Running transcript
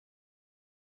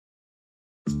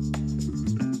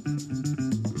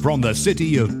From the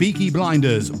city of Peaky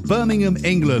Blinders, Birmingham,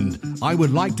 England, I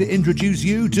would like to introduce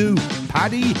you to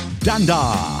Paddy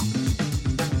Dandar.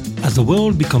 As the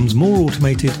world becomes more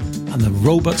automated and the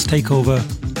robots take over,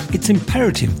 it's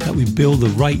imperative that we build the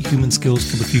right human skills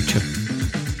for the future.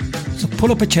 So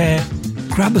pull up a chair,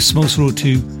 grab a samosa or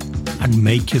two, and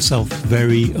make yourself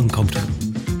very uncomfortable.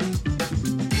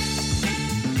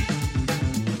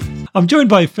 I'm joined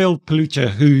by Phil Pelucha,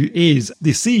 who is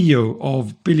the CEO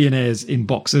of Billionaires in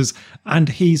Boxers, and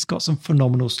he's got some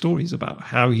phenomenal stories about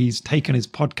how he's taken his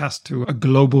podcast to a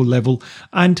global level,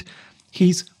 and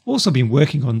he's also been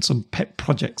working on some pet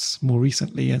projects more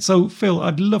recently. And so, Phil,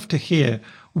 I'd love to hear,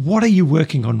 what are you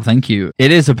working on? Thank you.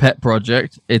 It is a pet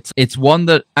project. It's one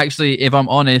that actually, if I'm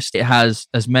honest, it has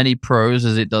as many pros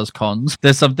as it does cons.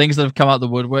 There's some things that have come out the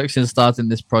woodwork since starting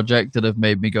this project that have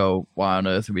made me go, why on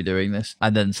earth are we doing this?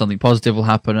 And then something positive will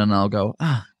happen and I'll go,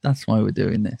 that's why we're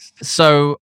doing this.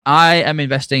 So I am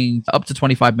investing up to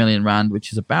 25 million Rand,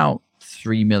 which is about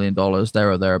 $3 million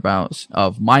there or thereabouts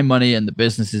of my money and the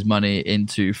business's money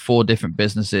into 4 different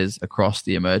businesses across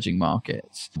the emerging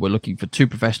markets. We're looking for 2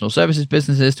 professional services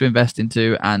businesses to invest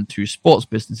into and 2 sports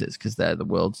businesses because they're the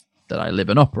worlds that I live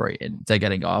and operate in. They're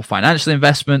getting our financial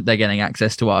investment, they're getting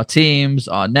access to our teams,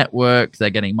 our network, they're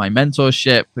getting my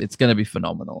mentorship. It's going to be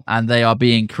phenomenal. And they are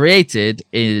being created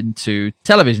into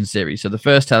television series. So the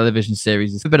first television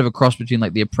series is a bit of a cross between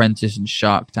like The Apprentice and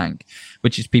Shark Tank,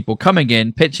 which is people coming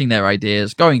in, pitching their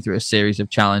ideas, going through a series of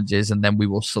challenges, and then we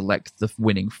will select the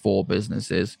winning 4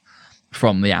 businesses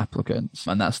from the applicants.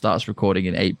 And that starts recording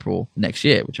in April next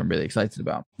year, which I'm really excited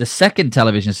about. The second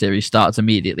television series starts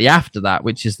immediately after that,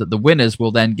 which is that the winners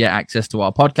will then get access to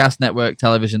our podcast network,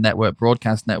 television network,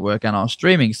 broadcast network, and our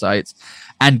streaming sites,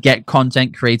 and get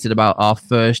content created about our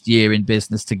first year in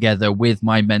business together with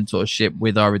my mentorship,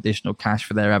 with our additional cash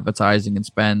for their advertising and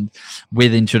spend,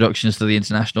 with introductions to the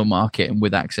international market, and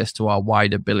with access to our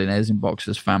wider Billionaires in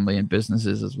Boxers family and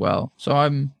businesses as well. So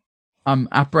I'm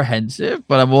apprehensive,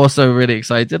 but I'm also really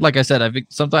excited. Like I said, I think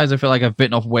sometimes I feel like I've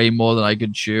bitten off way more than I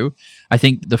could chew. I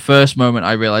think the first moment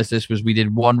I realized this was we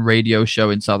did one radio show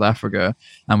in South Africa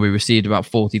and we received about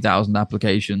 40,000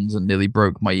 applications and nearly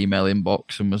broke my email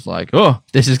inbox and was like, oh,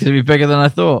 this is going to be bigger than I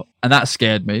thought. And that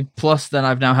scared me. Plus, then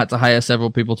I've now had to hire several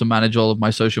people to manage all of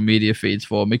my social media feeds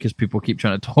for me because people keep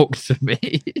trying to talk to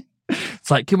me.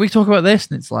 It's like, can we talk about this?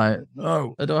 And it's like,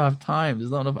 no, I don't have time.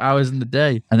 There's not enough hours in the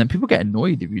day. And then people get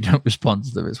annoyed if you don't respond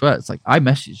to them as well. It's like, I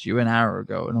messaged you an hour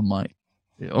ago. And I'm like,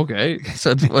 okay,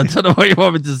 so I don't know what you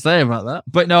want me to say about that.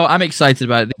 But no, I'm excited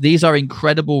about it. These are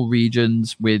incredible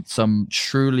regions with some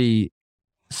truly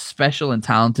special and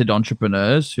talented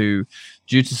entrepreneurs who,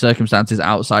 due to circumstances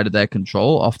outside of their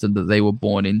control, often that they were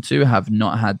born into, have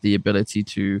not had the ability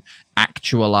to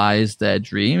actualize their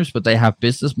dreams, but they have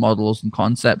business models and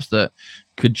concepts that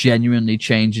could genuinely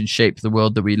change and shape the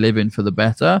world that we live in for the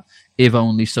better, if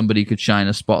only somebody could shine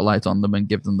a spotlight on them and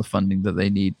give them the funding that they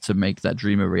need to make that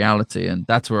dream a reality. And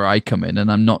that's where I come in.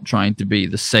 And I'm not trying to be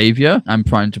the savior. I'm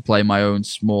trying to play my own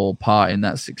small part in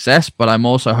that success, but I'm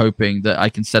also hoping that I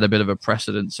can set a bit of a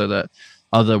precedent so that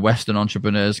other Western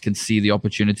entrepreneurs can see the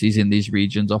opportunities in these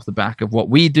regions off the back of what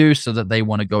we do, so that they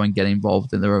want to go and get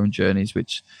involved in their own journeys,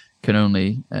 which can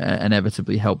only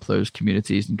inevitably help those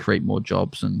communities and create more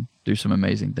jobs and do some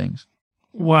amazing things.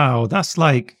 Wow, that's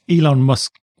like Elon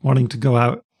Musk wanting to go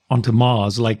out onto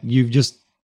Mars. Like, you've just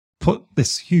put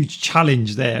this huge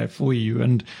challenge there for you.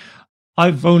 And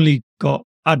I've only got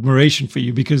admiration for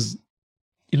you because,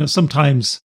 you know,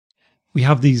 sometimes we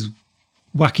have these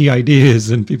wacky ideas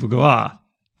and people go,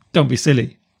 don't be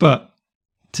silly. But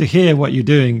to hear what you're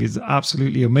doing is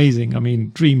absolutely amazing. I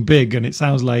mean, dream big, and it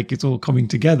sounds like it's all coming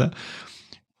together.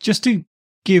 Just to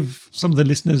give some of the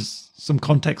listeners some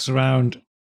context around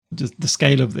just the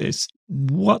scale of this,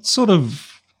 what sort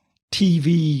of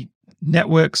TV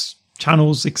networks,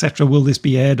 channels, etc., will this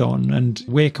be aired on, and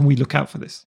where can we look out for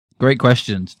this? Great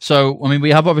questions. So, I mean,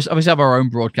 we have obviously have our own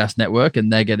broadcast network,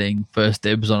 and they're getting first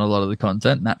dibs on a lot of the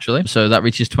content, naturally. So that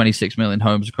reaches 26 million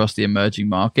homes across the emerging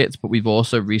markets. But we've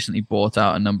also recently bought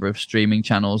out a number of streaming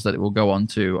channels that it will go on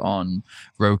to on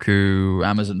Roku,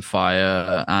 Amazon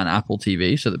Fire, and Apple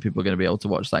TV, so that people are going to be able to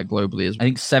watch that globally. I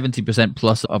think 70%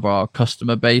 plus of our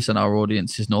customer base and our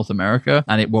audience is North America,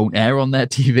 and it won't air on their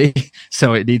TV.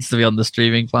 So it needs to be on the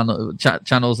streaming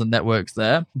channels and networks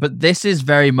there. But this is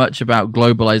very much about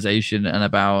globalization and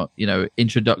about, you know,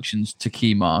 introductions to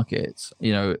key markets.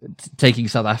 You know, taking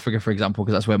South Africa, for example,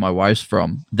 because that's where my wife's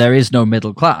from, there is no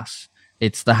middle class.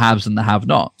 It's the haves and the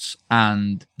have-nots,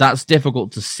 and that's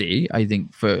difficult to see. I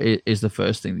think is the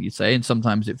first thing that you say, and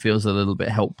sometimes it feels a little bit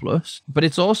helpless. But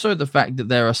it's also the fact that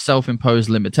there are self-imposed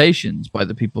limitations by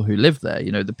the people who live there.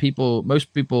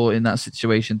 Most people in that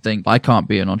situation think, I can't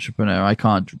be an entrepreneur, I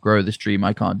can't grow this dream,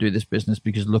 I can't do this business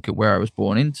because look at where I was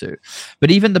born into. But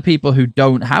even the people who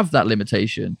don't have that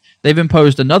limitation, they've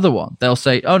imposed another one. They'll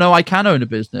say, oh no, I can own a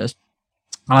business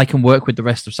and I can work with the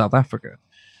rest of South Africa.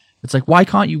 It's like, why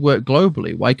can't you work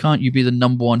globally? Why can't you be the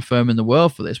number one firm in the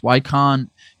world for this? Why can't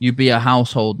you be a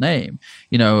household name?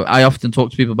 I often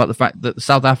talk to people about the fact that the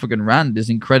South African rand is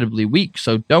incredibly weak.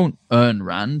 So don't earn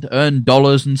rand, earn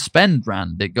dollars and spend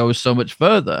rand. It goes so much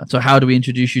further. So how do we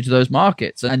introduce you to those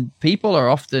markets? And people are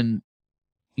often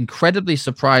incredibly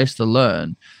surprised to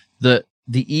learn that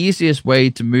the easiest way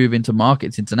to move into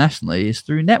markets internationally is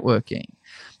through networking.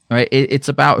 Right? It's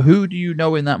about who do you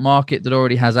know in that market that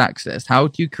already has access? How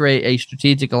do you create a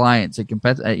strategic alliance, a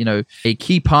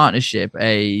key partnership,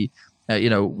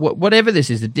 whatever this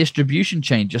is, a distribution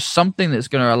chain, just something that's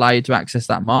going to allow you to access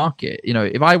that market.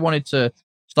 If I wanted to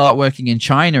start working in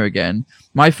China again,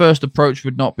 my first approach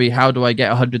would not be how do I get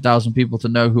 100,000 people to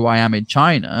know who I am in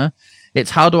China?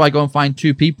 It's how do I go and find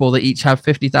two people that each have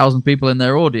 50,000 people in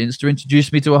their audience to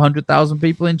introduce me to 100,000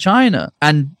 people in China.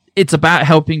 And it's about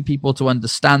helping people to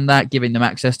understand that, giving them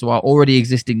access to our already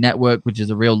existing network, which is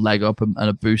a real leg up and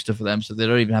a booster for them. So they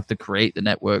don't even have to create the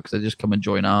networks. They just come and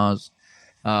join ours.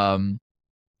 And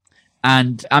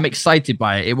I'm excited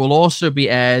by it. It will also be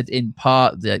aired in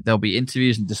part. There'll be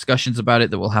interviews and discussions about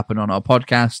it that will happen on our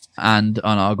podcast and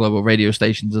on our global radio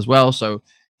stations as well. So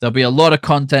there'll be a lot of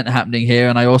content happening here,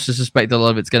 and I also suspect a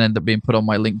lot of it's going to end up being put on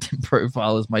my LinkedIn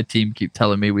profile, as my team keep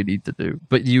telling me we need to do.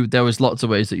 But there was lots of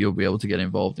ways that you'll be able to get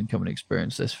involved and come and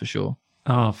experience this for sure.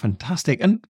 Oh, fantastic.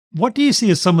 And what do you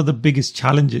see as some of the biggest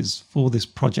challenges for this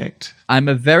project? I'm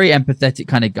a very empathetic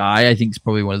kind of guy. I think it's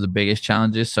probably one of the biggest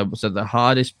challenges. So the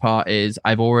hardest part is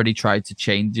I've already tried to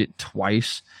change it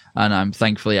twice, and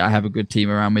thankfully I have a good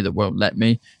team around me that won't let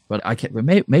me. But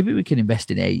maybe we can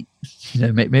invest in 8.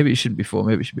 Maybe it shouldn't be 4.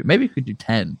 Maybe we could do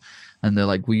 10. And they're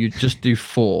like, will you just do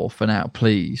 4 for now,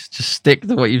 please? Just stick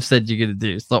to what you've said you're going to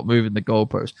do. Stop moving the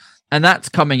goalposts. And that's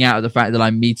coming out of the fact that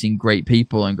I'm meeting great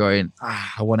people and going,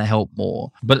 I want to help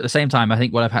more. But at the same time, I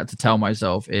think what I've had to tell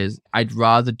myself is I'd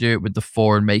rather do it with the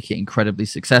 4 and make it incredibly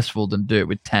successful than do it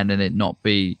with 10 and it not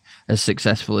be as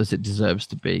successful as it deserves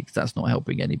to be, because that's not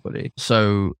helping anybody.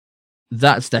 So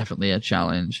that's definitely a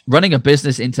challenge. Running a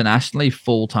business internationally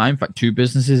full time, in fact, 2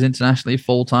 businesses internationally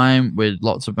full time with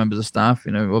lots of members of staff,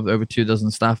 over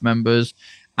 24 staff members,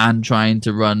 and trying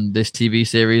to run this TV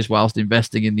series whilst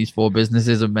investing in these 4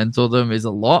 businesses and mentor them is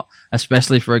a lot,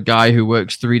 especially for a guy who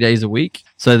works 3 days a week.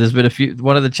 So there's been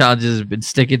one of the challenges has been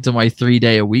sticking to my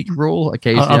 3-day-a-week rule.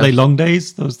 Occasionally, are they long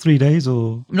days, those 3 days,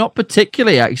 or? Not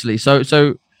particularly, actually.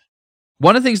 So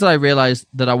one of the things that I realized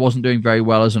that I wasn't doing very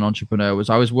well as an entrepreneur was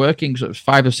I was working sort of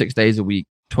 5 or 6 days a week,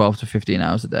 12 to 15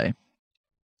 hours a day.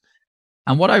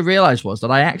 And what I realized was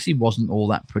that I actually wasn't all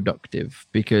that productive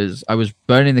because I was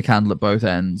burning the candle at both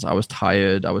ends. I was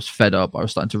tired. I was fed up. I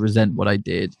was starting to resent what I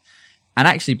did. And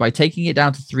actually, by taking it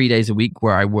down to 3 days a week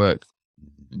where I work,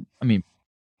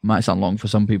 might sound long for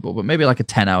some people, but maybe like a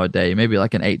 10-hour day, maybe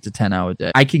like an 8 to 10-hour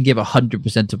day, I can give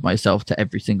 100% of myself to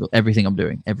everything I'm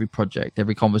doing, every project,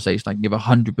 every conversation. I can give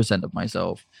 100% of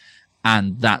myself.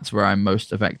 And that's where I'm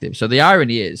most effective. So the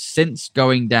irony is, since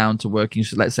going down to working,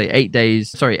 so let's say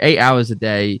 8 hours a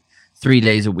day, 3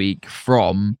 days a week,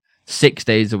 from 6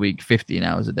 days a week, 15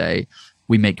 hours a day,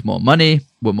 we make more money,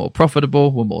 we're more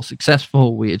profitable, we're more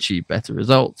successful, we achieve better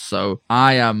results. So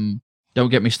I am, don't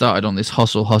get me started on this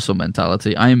hustle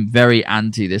mentality. I am very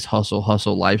anti this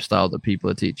hustle lifestyle that people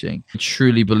are teaching. I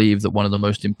truly believe that one of the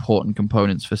most important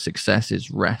components for success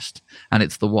is rest. And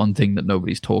it's the one thing that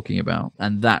nobody's talking about.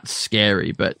 And that's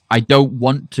scary. But I don't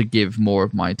want to give more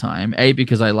of my time. A,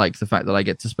 because I like the fact that I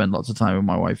get to spend lots of time with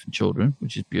my wife and children,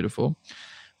 which is beautiful.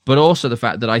 But also the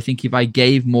fact that I think if I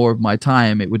gave more of my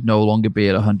time, it would no longer be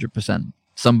at 100%.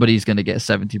 Somebody's going to get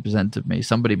 70% of me.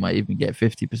 Somebody might even get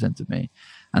 50% of me.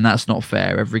 And that's not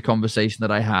fair. Every conversation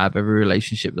that I have, every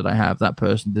relationship that I have, that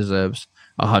person deserves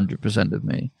 100% of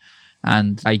me.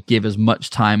 And I give as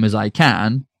much time as I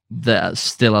can. That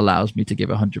still allows me to give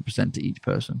 100% to each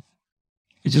person.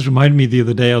 It just reminded me the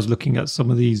other day, I was looking at some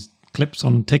of these clips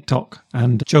on TikTok,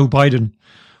 and Joe Biden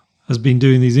has been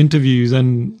doing these interviews,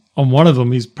 and on one of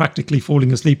them, he's practically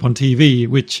falling asleep on TV,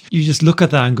 which you just look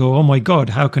at that and go, oh my God,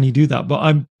 how can he do that? But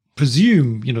I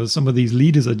presume, some of these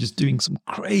leaders are just doing some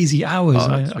crazy hours.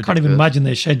 I can't even imagine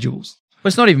their schedules. But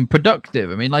it's not even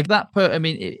productive. I mean, like that. I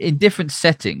mean, in different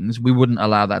settings, we wouldn't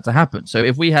allow that to happen. So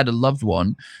if we had a loved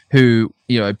one who,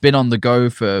 had been on the go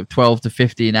for 12 to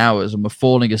 15 hours and were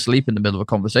falling asleep in the middle of a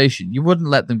conversation, you wouldn't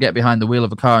let them get behind the wheel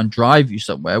of a car and drive you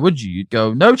somewhere, would you? You'd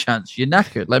go, no chance. You're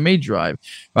knackered. Let me drive,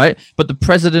 right? But the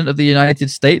president of the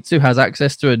United States, who has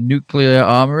access to a nuclear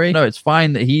armory, no, it's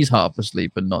fine that he's half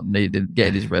asleep and not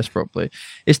getting his rest properly.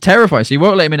 It's terrifying. So you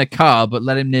won't let him in a car, but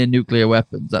let him near nuclear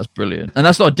weapons. That's brilliant. And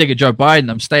that's not a dig at Joe Biden.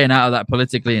 I'm staying out of that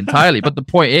politically entirely. But the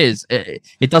point is,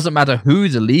 it doesn't matter who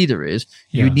the leader is.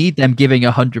 You need them giving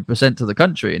 100% to the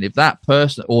country. And if that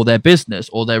person or their business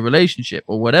or their relationship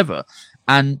or whatever,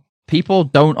 and people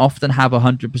don't often have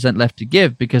 100% left to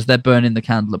give because they're burning the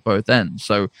candle at both ends.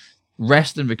 So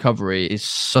rest and recovery is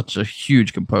such a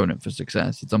huge component for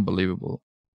success. It's unbelievable.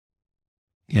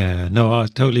 Yeah, no, I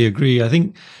totally agree. I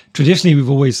think traditionally we've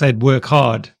always said work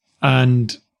hard,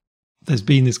 and there's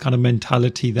been this kind of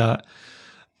mentality that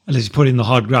unless you put in the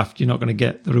hard graft, you're not going to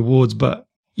get the rewards. But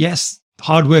yes,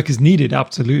 hard work is needed,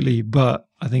 absolutely. But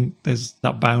I think there's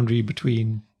that boundary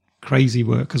between crazy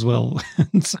work as well.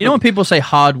 So, when people say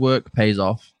hard work pays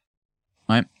off,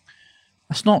 right?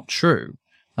 That's not true.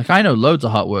 Like, I know loads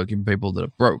of hardworking people that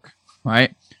are broke,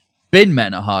 right? Bin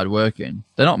men are hardworking.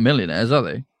 They're not millionaires, are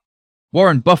they?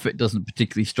 Warren Buffett doesn't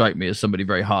particularly strike me as somebody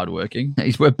very hardworking.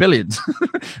 He's worth billions,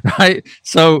 right?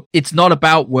 So it's not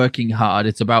about working hard.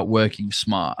 It's about working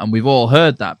smart. And we've all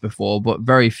heard that before, but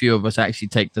very few of us actually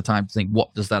take the time to think,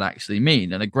 what does that actually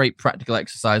mean? And a great practical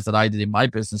exercise that I did in my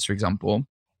business, for example,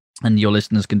 and your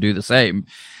listeners can do the same,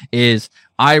 is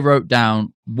I wrote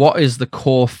down, what is the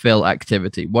core fill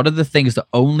activity? What are the things that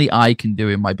only I can do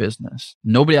in my business?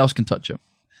 Nobody else can touch them.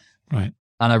 Right.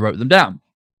 And I wrote them down.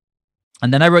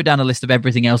 And then I wrote down a list of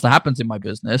everything else that happens in my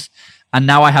business. And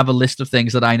now I have a list of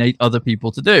things that I need other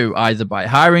people to do, either by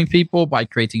hiring people, by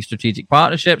creating strategic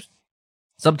partnerships.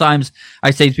 Sometimes I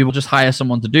say to people, just hire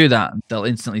someone to do that. And they'll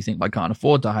instantly think, I can't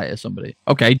afford to hire somebody.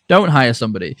 Okay, don't hire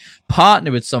somebody.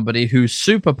 Partner with somebody whose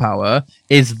superpower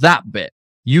is that bit.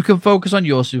 You can focus on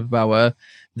your superpower.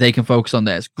 They can focus on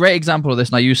theirs. Great example of this,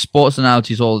 and I use sports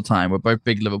analogies all the time. We're both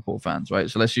big Liverpool fans, right?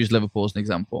 So let's use Liverpool as an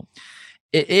example.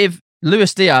 If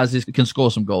Luis Diaz can score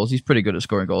some goals, he's pretty good at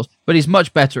scoring goals, but he's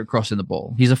much better at crossing the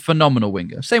ball. He's a phenomenal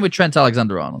winger. Same with Trent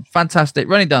Alexander-Arnold. Fantastic,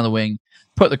 running down the wing,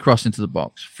 put the cross into the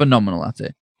box. Phenomenal at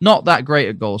it. Not that great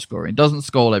at goal scoring. Doesn't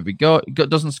score every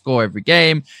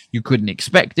game. You couldn't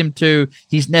expect him to.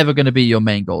 He's never going to be your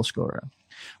main goal scorer.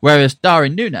 Whereas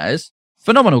Darwin Núñez,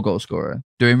 phenomenal goal scorer,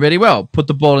 doing really well. Put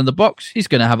the ball in the box. He's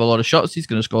going to have a lot of shots. He's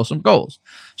going to score some goals.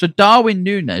 So Darwin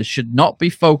Núñez should not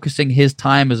be focusing his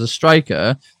time as a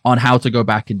striker on how to go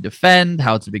back and defend,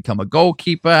 how to become a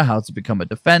goalkeeper, how to become a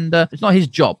defender. It's not his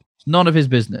job. It's none of his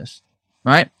business,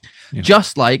 right? Yeah.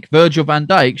 Just like Virgil van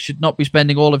Dijk should not be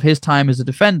spending all of his time as a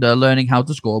defender learning how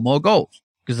to score more goals,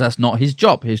 because that's not his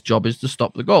job. His job is to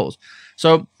stop the goals.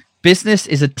 So business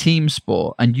is a team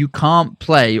sport, and you can't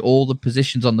play all the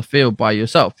positions on the field by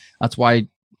yourself. That's why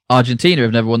Argentina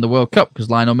have never won the World Cup, because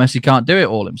Lionel Messi can't do it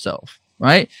all himself,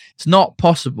 right? It's not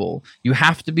possible. You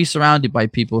have to be surrounded by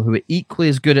people who are equally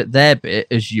as good at their bit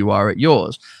as you are at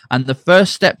yours. And the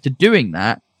first step to doing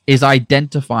that is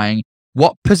identifying,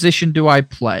 what position do I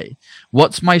play?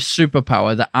 What's my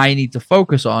superpower that I need to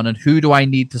focus on? And who do I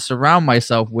need to surround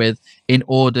myself with in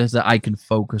order that I can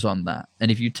focus on that?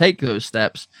 And if you take those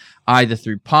steps, either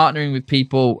through partnering with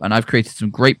people, and I've created some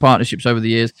great partnerships over the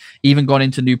years, even gone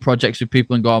into new projects with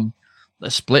people and gone,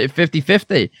 let's split it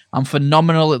 50-50. I'm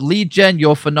phenomenal at lead gen.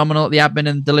 You're phenomenal at the admin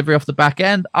and delivery off the back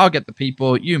end. I'll get the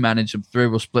people. You manage them through.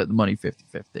 We'll split the money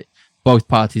 50-50. Both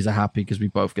parties are happy because we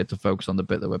both get to focus on the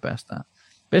bit that we're best at.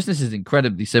 Business is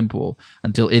incredibly simple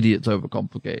until idiots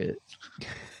overcomplicate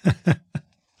it.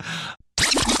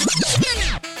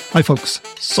 Hi folks,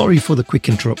 sorry for the quick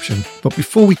interruption, but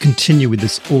before we continue with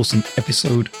this awesome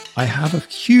episode, I have a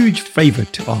huge favor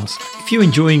to ask. If you're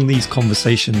enjoying these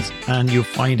conversations and you're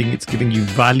finding it's giving you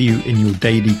value in your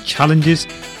daily challenges,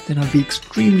 then I'd be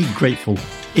extremely grateful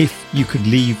if you could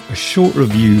leave a short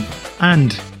review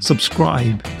and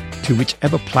subscribe to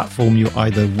whichever platform you're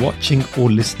either watching or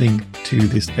listening to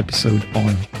this episode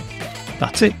on.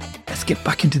 That's it. Let's get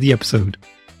back into the episode.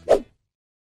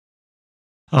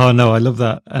 Oh, no, I love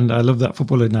that. And I love that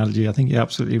football analogy. I think you're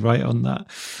absolutely right on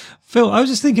that. Phil, I was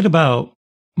just thinking about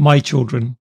my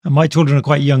children, and my children are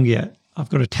quite young yet. I've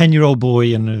got a 10-year-old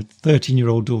boy and a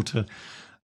 13-year-old daughter.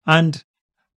 And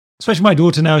especially my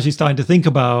daughter now, she's starting to think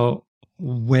about,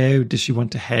 where does she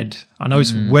want to head? I know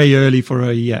it's way early for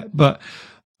her yet, but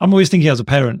I'm always thinking as a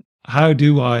parent, how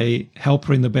do I help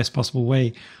her in the best possible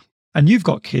way? And you've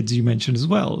got kids, you mentioned as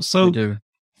well. So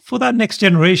for that next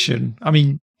generation, I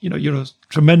mean, you're a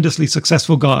tremendously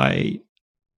successful guy.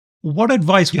 What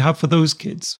advice do you have for those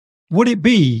kids? Would it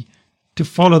be to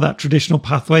follow that traditional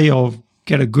pathway of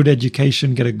get a good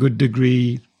education, get a good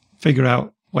degree, figure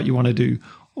out what you want to do?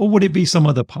 Or would it be some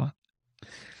other path?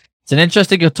 It's an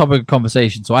interesting topic of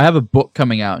conversation. So I have a book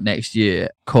coming out next year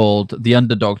called The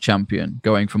Underdog Champion,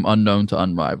 Going from Unknown to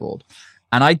Unrivaled.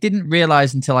 And I didn't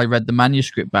realize until I read the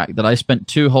manuscript back that I spent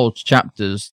 2 whole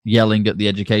chapters yelling at the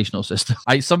educational system.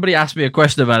 Somebody asked me a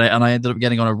question about it and I ended up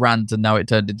getting on a rant, and now it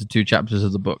turned into 2 chapters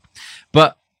of the book.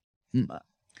 But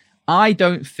I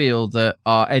don't feel that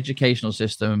our educational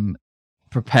system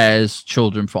prepares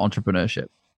children for entrepreneurship.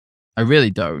 I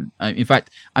really don't. In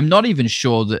fact, I'm not even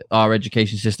sure that our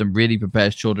education system really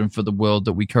prepares children for the world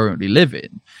that we currently live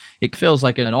in. It feels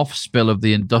like an offspill of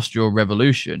the Industrial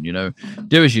Revolution.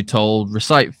 Do as you're told,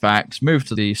 recite facts, move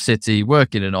to the city,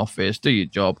 work in an office, do your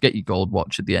job, get your gold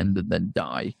watch at the end, and then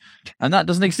die. And that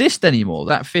doesn't exist anymore.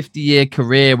 That 50-year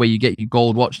career where you get your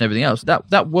gold watch and everything else,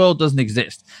 that world doesn't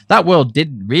exist. That world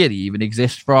didn't really even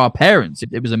exist for our parents.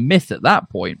 It was a myth at that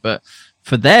point, but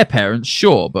for their parents,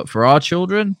 sure. But for our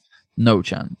children, no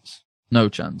chance.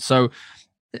 So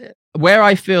where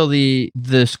I feel the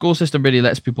school system really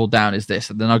lets people down is this,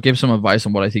 and then I'll give some advice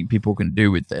on what I think people can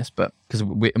do with this. But because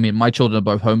my children are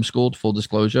both homeschooled, full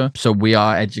disclosure, so we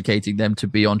are educating them to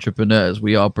be entrepreneurs.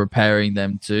 We are preparing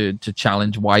them to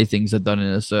challenge why things are done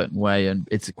in a certain way, and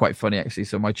it's quite funny actually.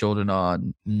 So my children are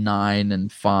 9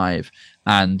 and 5,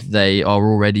 and they are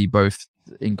already both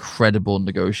incredible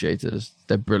negotiators.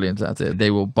 They're brilliant at it.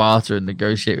 They will barter and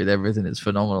negotiate with everything. It's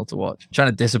phenomenal to watch. Trying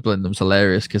to discipline them's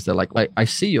hilarious because they're like, I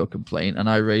see your complaint and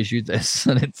I raise you this.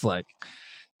 And it's like,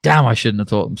 damn, I shouldn't have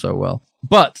taught them so well.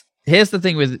 But here's the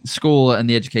thing with school and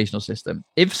the educational system.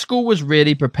 If school was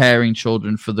really preparing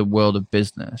children for the world of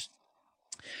business,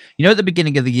 at the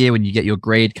beginning of the year when you get your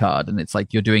grade card and it's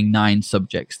like you're doing 9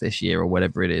 subjects this year or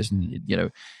whatever it is,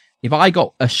 and if I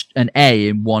got an A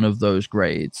in one of those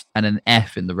grades and an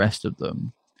F in the rest of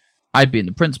them, I'd be in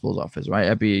the principal's office, right?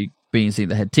 I'd be seeing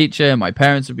the head teacher. My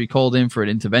parents would be called in for an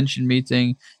intervention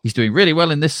meeting. He's doing really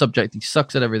well in this subject. He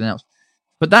sucks at everything else.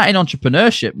 But that in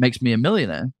entrepreneurship makes me a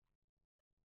millionaire.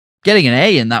 Getting an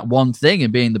A in that one thing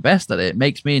and being the best at it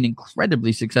makes me an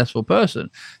incredibly successful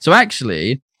person. So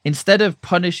actually, instead of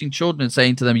punishing children and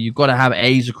saying to them, you've got to have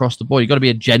A's across the board, you've got to be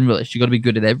a generalist, you've got to be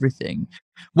good at everything,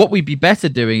 what we'd be better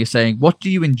doing is saying, what do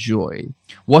you enjoy?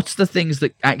 What's the things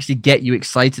that actually get you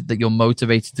excited, that you're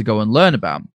motivated to go and learn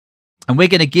about? And we're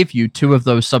going to give you 2 of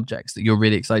those subjects that you're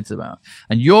really excited about.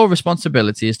 And your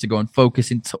responsibility is to go and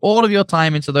focus into all of your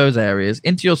time into those areas,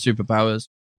 into your superpowers,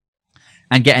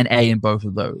 and get an A in both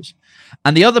of those.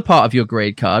 And the other part of your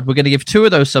grade card, we're going to give 2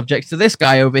 of those subjects to this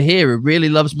guy over here who really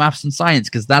loves maths and science,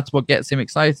 because that's what gets him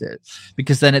excited.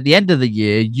 Because then at the end of the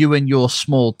year, you and your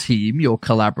small team, your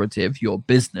collaborative, your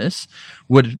business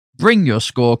would bring your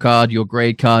scorecard, your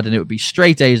grade card, and it would be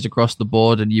straight A's across the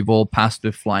board, and you've all passed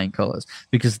with flying colors,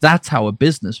 because that's how a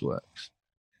business works.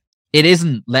 It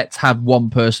isn't, let's have one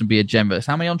person be a generalist.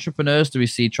 How many entrepreneurs do we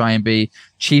see try and be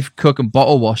chief cook and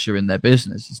bottle washer in their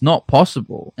business? It's not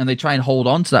possible. And they try and hold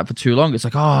on to that for too long. It's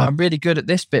like, I'm really good at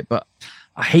this bit, but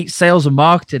I hate sales and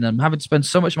marketing. I'm having to spend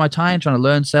so much of my time trying to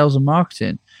learn sales and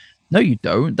marketing. No, you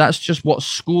don't. That's just what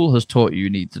school has taught you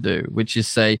need to do, which is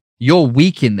say, you're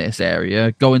weak in this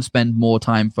area. Go and spend more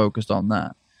time focused on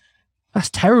that. That's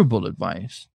terrible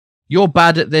advice. You're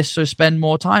bad at this, so spend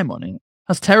more time on it.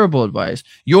 That's terrible advice.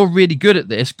 You're really good at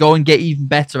this. Go and get even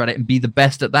better at it and be the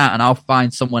best at that. And I'll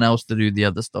find someone else to do the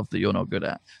other stuff that you're not good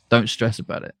at. Don't stress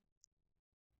about it.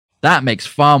 That makes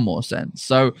far more sense.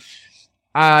 So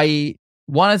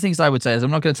one of the things I would say is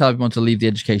I'm not going to tell everyone to leave the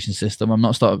education system. I'm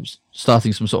not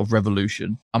starting some sort of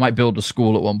revolution. I might build a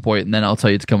school at one point and then I'll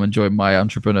tell you to come and join my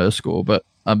entrepreneur school, but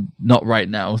I'm not right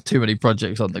now. Too many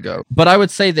projects on the go. But I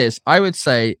would say this. I would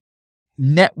say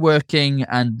networking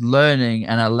and learning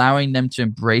and allowing them to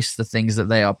embrace the things that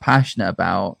they are passionate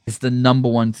about is the number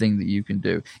one thing that you can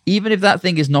do. Even if that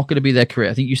thing is not going to be their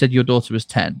career. I think you said your daughter was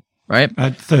 10, right?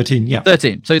 13, yeah.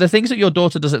 13. So the things that your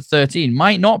daughter does at 13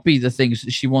 might not be the things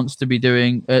that she wants to be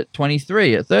doing at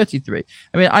 23, at 33.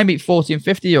 I mean, I meet 40 and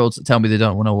 50-year-olds that tell me they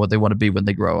don't know what they want to be when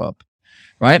they grow up,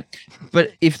 right?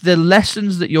 But if the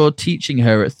lessons that you're teaching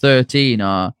her at 13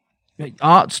 are,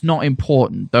 art's not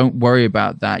important, don't worry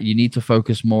about that, you need to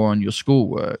focus more on your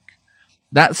schoolwork,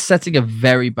 that's setting a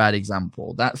very bad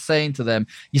example. That's saying to them,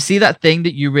 you see that thing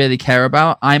that you really care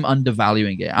about, I'm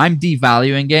undervaluing it, I'm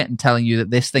devaluing it and telling you that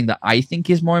this thing that I think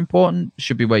is more important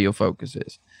should be where your focus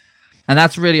is. And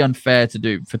that's really unfair to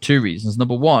do for 2 reasons.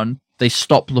 Number one, they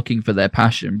stop looking for their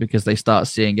passion because they start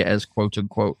seeing it as quote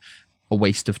unquote a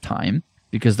waste of time,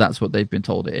 because that's what they've been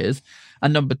told it is.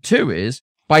 And number two is,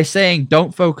 by saying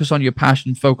don't focus on your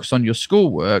passion, focus on your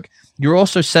schoolwork, you're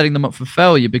also setting them up for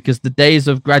failure, because the days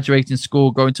of graduating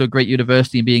school, going to a great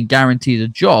university and being guaranteed a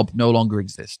job no longer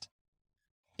exist.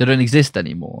 They don't exist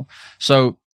anymore.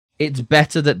 So it's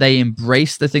better that they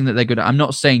embrace the thing that they're good at. I'm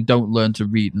not saying don't learn to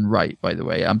read and write, by the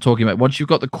way. I'm talking about once you've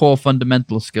got the core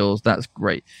fundamental skills, that's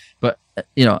great. But,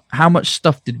 how much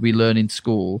stuff did we learn in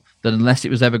school that, unless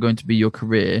it was ever going to be your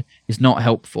career, is not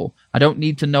helpful? I don't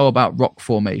need to know about rock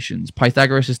formations.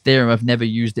 Pythagoras' theorem, I've never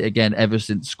used it again ever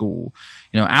since school.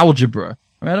 Algebra.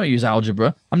 I don't use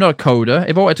algebra. I'm not a coder.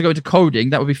 If I wanted to go into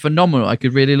coding, that would be phenomenal. I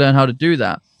could really learn how to do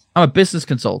that. I'm a business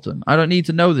consultant. I don't need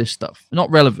to know this stuff. Not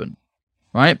relevant,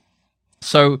 right?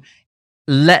 So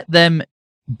let them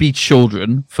be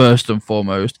children first and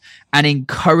foremost, and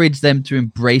encourage them to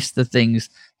embrace the things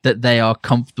that they are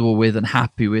comfortable with and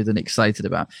happy with and excited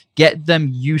about. Get them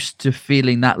used to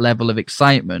feeling that level of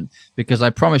excitement, because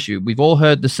I promise you, we've all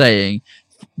heard the saying,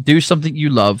 do something you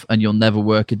love and you'll never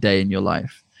work a day in your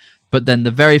life. But then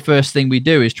the very first thing we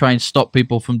do is try and stop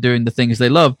people from doing the things they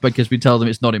love because we tell them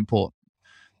it's not important.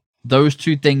 Those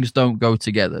two things don't go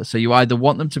together. So you either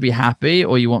want them to be happy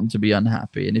or you want them to be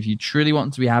unhappy. And if you truly want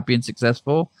them to be happy and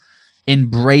successful,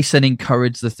 embrace and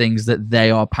encourage the things that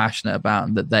they are passionate about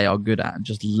and that they are good at, and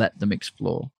just let them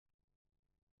explore.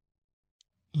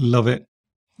 Love it.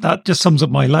 That just sums up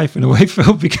my life in a way,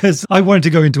 Phil, because I wanted to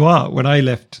go into art when I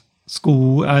left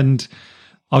school and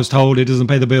I was told it doesn't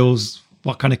pay the bills.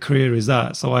 What kind of career is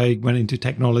that? So I went into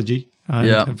technology and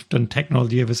have done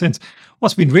technology ever since.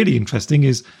 What's been really interesting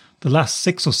is the last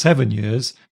 6 or 7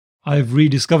 years, I've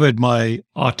rediscovered my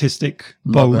artistic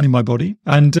bone in my body.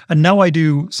 And now I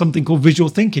do something called visual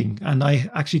thinking. And I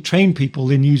actually train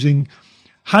people in using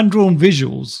hand-drawn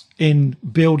visuals in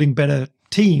building better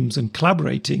teams and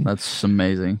collaborating. That's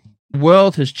amazing. The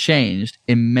world has changed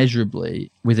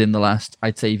immeasurably within the last,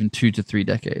 I'd say, even 2 to 3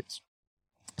 decades.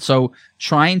 So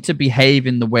trying to behave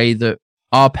in the way that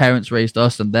our parents raised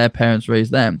us and their parents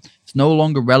raised them, it's no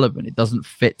longer relevant. It doesn't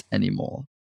fit anymore.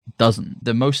 It doesn't.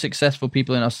 The most successful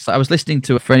people in our society, I was listening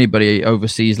to, for anybody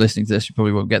overseas listening to this, you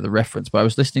probably won't get the reference, but I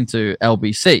was listening to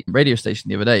LBC, radio station,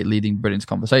 the other day, Leading Britain's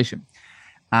Conversation,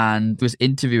 and was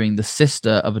interviewing the sister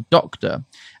of a doctor.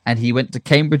 And he went to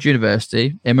Cambridge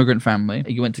University, immigrant family.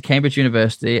 He went to Cambridge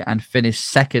University and finished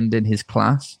second in his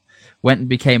class. Went and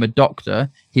became a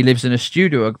doctor. He lives in a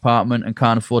studio apartment and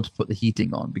can't afford to put the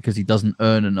heating on because he doesn't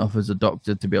earn enough as a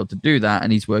doctor to be able to do that.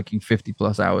 And he's working 50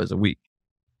 plus hours a week.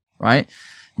 Right?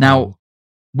 Now,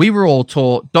 we were all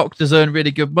taught doctors earn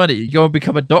really good money. You go and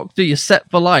become a doctor, you're set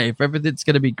for life. Everything's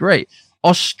going to be great.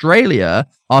 Australia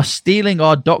are stealing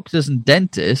our doctors and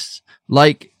dentists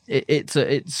like it's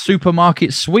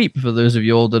supermarket sweep, for those of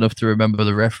you old enough to remember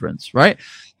the reference, right?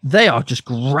 They are just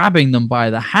grabbing them by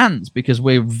the hands because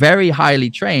we're very highly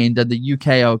trained, and the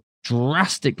UK are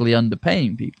drastically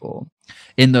underpaying people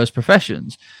in those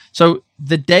professions. So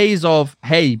the days of,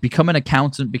 hey, become an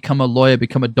accountant, become a lawyer,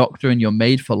 become a doctor, and you're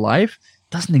made for life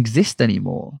doesn't exist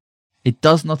anymore. It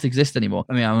does not exist anymore.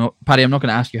 I mean, Paddy, I'm not going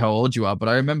to ask you how old you are, but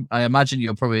I imagine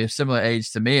you're probably a similar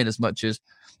age to me, in as much as,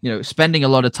 spending a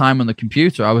lot of time on the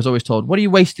computer. I was always told, what are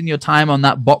you wasting your time on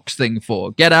that box thing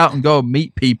for? Get out and go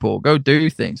meet people, go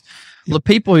do things. Well, the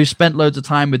people who spent loads of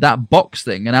time with that box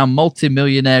thing are now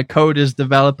multimillionaire coders,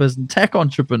 developers, and tech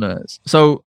entrepreneurs.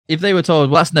 So if they were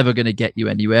told, well, that's never going to get you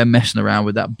anywhere, messing around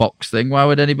with that box thing, why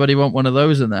would anybody want one of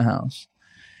those in their house?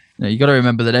 You got to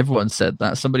remember that everyone said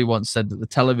that. Somebody once said that the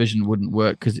television wouldn't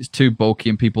work because it's too bulky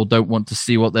and people don't want to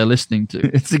see what they're listening to.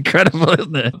 It's incredible,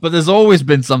 isn't it? But there's always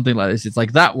been something like this. It's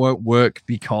like, that won't work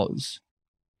because.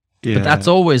 Yeah. But that's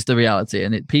always the reality.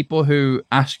 And people who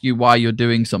ask you why you're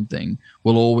doing something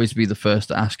will always be the first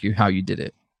to ask you how you did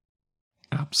it.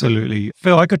 Absolutely.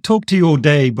 Phil, I could talk to you all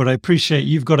day, but I appreciate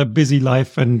you've got a busy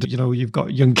life and, you've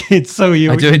got young kids. So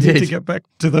you need to get back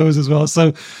to those as well.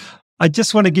 So I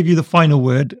just want to give you the final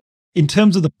word. In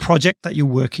terms of the project that you're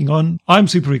working on, I'm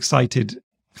super excited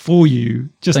for you,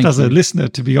 just as a listener,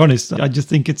 to be honest. I just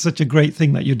think it's such a great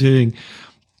thing that you're doing.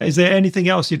 Is there anything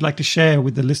else you'd like to share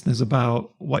with the listeners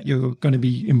about what you're going to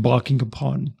be embarking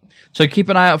upon? So keep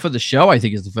an eye out for the show, I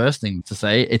think, is the first thing to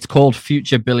say. It's called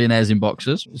Future Billionaires in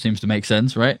Boxers. It seems to make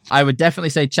sense, right? I would definitely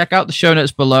say check out the show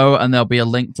notes below, and there'll be a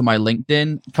link to my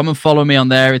LinkedIn. Come and follow me on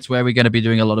there. It's where we're going to be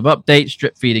doing a lot of updates,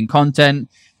 drip feeding content.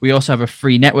 We also have a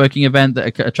free networking event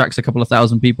that attracts a couple of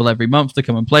thousand people every month to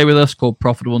come and play with us, called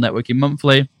Profitable Networking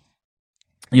Monthly.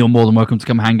 You're more than welcome to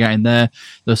come hang out in there.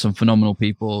 There's some phenomenal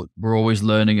people. We're always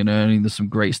learning and earning. There's some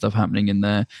great stuff happening in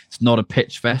there. It's not a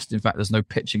pitch fest. In fact, there's no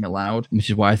pitching allowed, which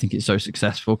is why I think it's so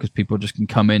successful, because people just can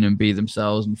come in and be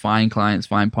themselves and find clients,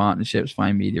 find partnerships,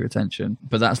 find media attention.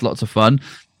 But that's lots of fun.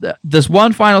 There's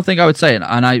one final thing I would say, and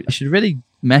I should really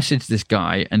message this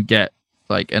guy and get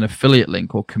like an affiliate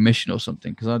link or commission or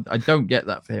something, because I don't get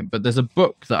that for him. But there's a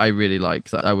book that I really like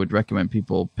that I would recommend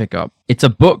people pick up. It's a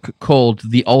book called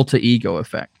The Alter Ego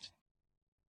Effect.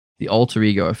 The Alter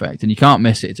Ego Effect. And you can't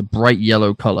miss it. It's a bright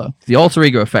yellow color. The Alter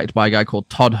Ego Effect by a guy called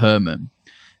Todd Herman.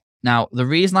 Now, the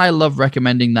reason I love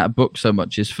recommending that book so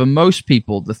much is, for most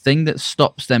people, the thing that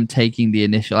stops them taking the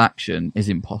initial action is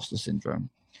imposter syndrome.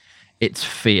 It's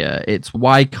fear. It's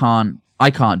I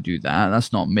can't do that.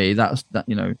 That's not me. That's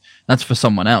for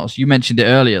someone else. You mentioned it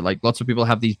earlier. Like, lots of people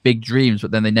have these big dreams, but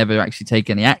then they never actually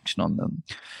take any action on them.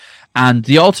 And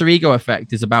the Alter Ego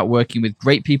Effect is about working with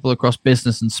great people across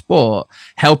business and sport,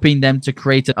 helping them to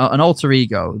create an alter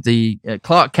ego, the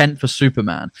Clark Kent for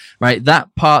Superman, right?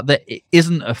 That part that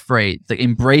isn't afraid, that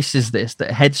embraces this,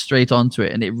 that heads straight onto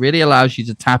it. And it really allows you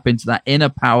to tap into that inner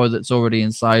power that's already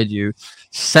inside you,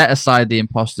 set aside the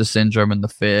imposter syndrome and the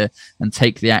fear, and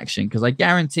take the action. Because I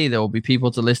guarantee there will be people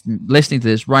listening to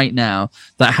this right now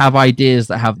that have ideas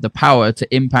that have the power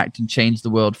to impact and change the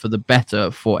world for the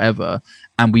better forever.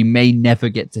 And we may never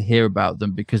get to hear about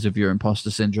them because of your imposter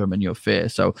syndrome and your fear.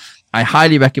 So I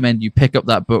highly recommend you pick up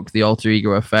that book, The Alter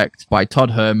Ego Effect by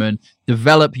Todd Herman.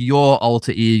 Develop your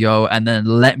alter ego and then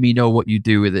let me know what you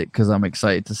do with it, because I'm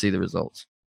excited to see the results.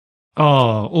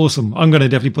 Oh, awesome. I'm going to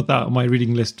definitely put that on my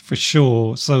reading list for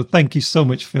sure. So thank you so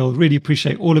much, Phil. Really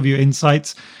appreciate all of your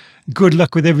insights. Good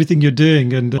luck with everything you're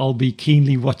doing, and I'll be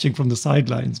keenly watching from the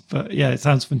sidelines. But yeah, it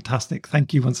sounds fantastic.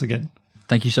 Thank you once again.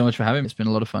 Thank you so much for having me. It's been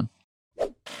a lot of fun.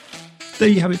 There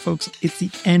you have it, folks. It's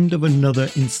the end of another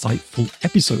insightful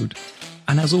episode.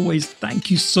 And as always,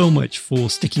 thank you so much for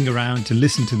sticking around to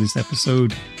listen to this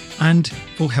episode and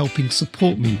for helping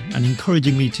support me and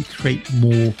encouraging me to create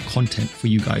more content for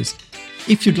you guys.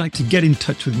 If you'd like to get in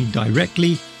touch with me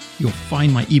directly, you'll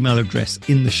find my email address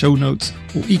in the show notes,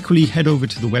 or equally head over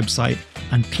to the website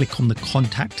and click on the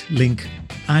contact link.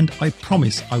 And I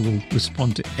promise I will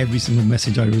respond to every single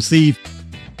message I receive.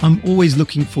 I'm always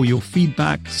looking for your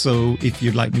feedback, so if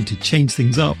you'd like me to change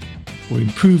things up or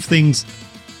improve things,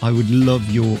 I would love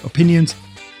your opinions.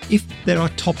 If there are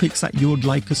topics that you'd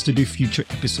like us to do future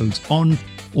episodes on,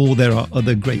 or there are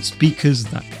other great speakers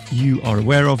that you are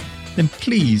aware of, then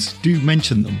please do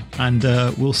mention them, and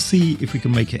we'll see if we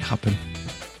can make it happen.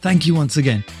 Thank you once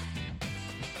again.